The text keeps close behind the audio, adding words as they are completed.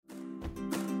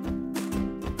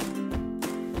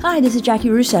Hi, this is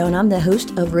Jackie Russo, and I'm the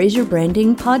host of Raise Your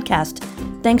Branding Podcast.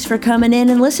 Thanks for coming in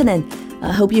and listening.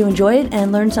 I hope you enjoy it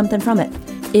and learn something from it.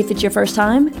 If it's your first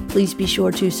time, please be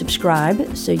sure to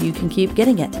subscribe so you can keep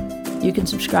getting it. You can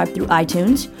subscribe through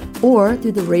iTunes or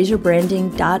through the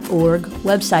raiseyourbranding.org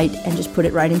website and just put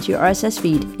it right into your RSS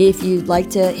feed. If you'd like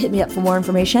to hit me up for more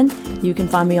information, you can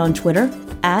find me on Twitter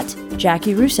at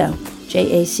Jackie Russo,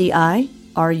 JaciRusso.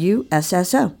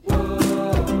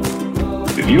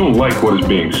 If you don't like what is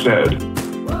being said,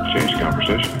 change the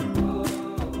conversation.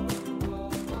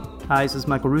 Hi, this is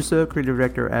Michael Russo, Creative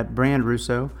Director at Brand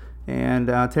Russo, and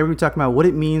today we're going to talk about what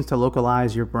it means to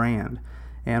localize your brand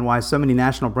and why so many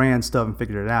national brands still haven't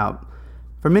figured it out.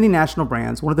 For many national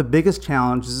brands, one of the biggest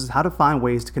challenges is how to find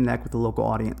ways to connect with the local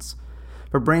audience.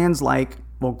 For brands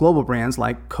global brands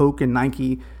like Coke and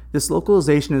Nike, this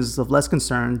localization is of less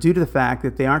concern due to the fact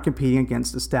that they aren't competing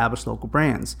against established local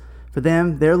brands. For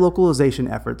them, their localization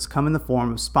efforts come in the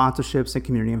form of sponsorships and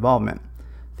community involvement.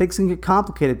 Things can get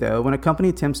complicated, though, when a company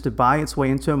attempts to buy its way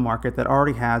into a market that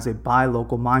already has a buy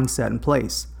local mindset in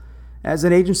place. As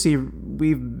an agency,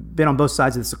 we've been on both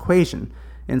sides of this equation.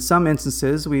 In some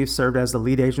instances, we've served as the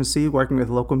lead agency working with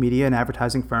local media and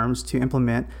advertising firms to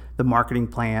implement the marketing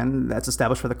plan that's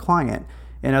established for the client.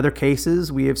 In other cases,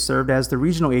 we have served as the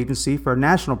regional agency for a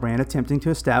national brand attempting to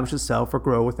establish itself or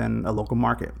grow within a local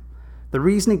market. The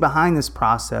reasoning behind this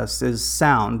process is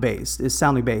soundly based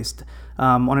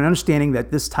on an understanding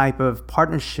that this type of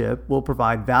partnership will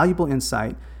provide valuable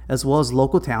insight as well as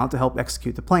local talent to help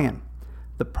execute the plan.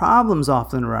 The problems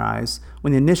often arise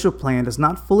when the initial plan does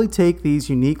not fully take these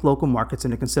unique local markets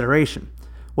into consideration,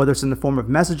 whether it's in the form of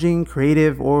messaging,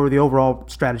 creative, or the overall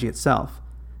strategy itself.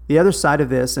 The other side of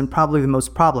this, and probably the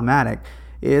most problematic,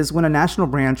 is when a national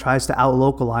brand tries to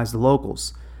out-localize the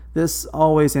locals. This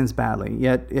always ends badly,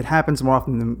 yet it happens more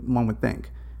often than one would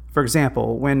think. For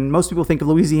example, when most people think of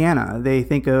Louisiana, they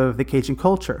think of the Cajun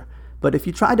culture. But if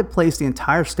you try to place the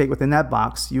entire state within that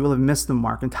box, you will have missed the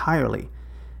mark entirely.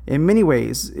 In many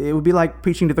ways, it would be like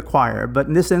preaching to the choir, but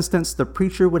in this instance, the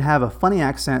preacher would have a funny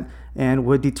accent and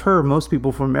would deter most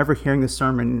people from ever hearing the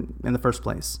sermon in the first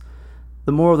place.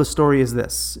 The moral of the story is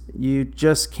this: you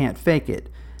just can't fake it.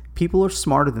 People are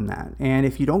smarter than that, and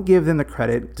if you don't give them the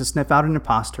credit to sniff out an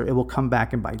imposter, it will come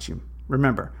back and bite you.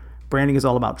 Remember, branding is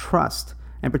all about trust,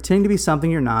 and pretending to be something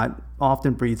you're not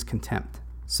often breeds contempt.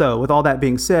 So, with all that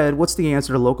being said, what's the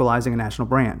answer to localizing a national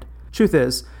brand? Truth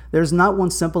is, there's not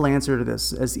one simple answer to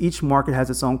this, as each market has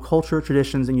its own culture,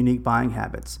 traditions, and unique buying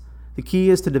habits. The key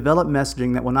is to develop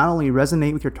messaging that will not only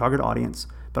resonate with your target audience,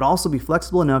 but also be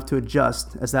flexible enough to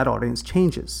adjust as that audience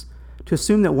changes. To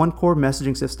assume that one core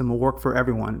messaging system will work for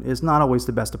everyone is not always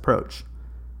the best approach.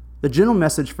 The general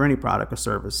message for any product or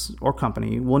service or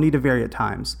company will need to vary at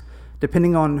times,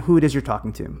 depending on who it is you're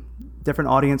talking to. Different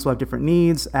audience will have different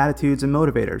needs, attitudes, and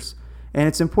motivators, and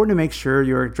it's important to make sure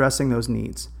you're addressing those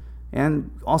needs, and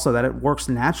also that it works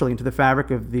naturally into the fabric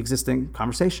of the existing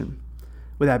conversation.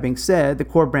 With that being said, the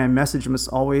core brand message must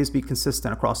always be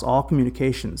consistent across all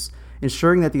communications,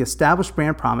 ensuring that the established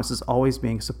brand promise is always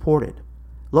being supported.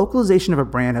 Localization of a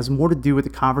brand has more to do with the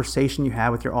conversation you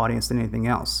have with your audience than anything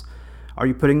else. Are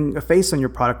you putting a face on your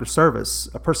product or service,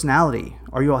 a personality?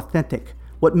 Are you authentic?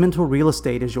 What mental real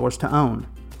estate is yours to own?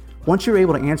 Once you're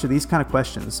able to answer these kind of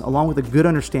questions, along with a good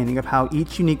understanding of how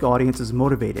each unique audience is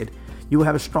motivated, you will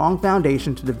have a strong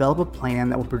foundation to develop a plan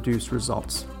that will produce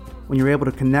results. When you're able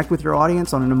to connect with your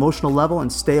audience on an emotional level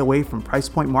and stay away from price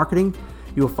point marketing,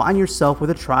 you will find yourself with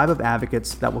a tribe of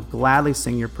advocates that will gladly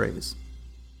sing your praise.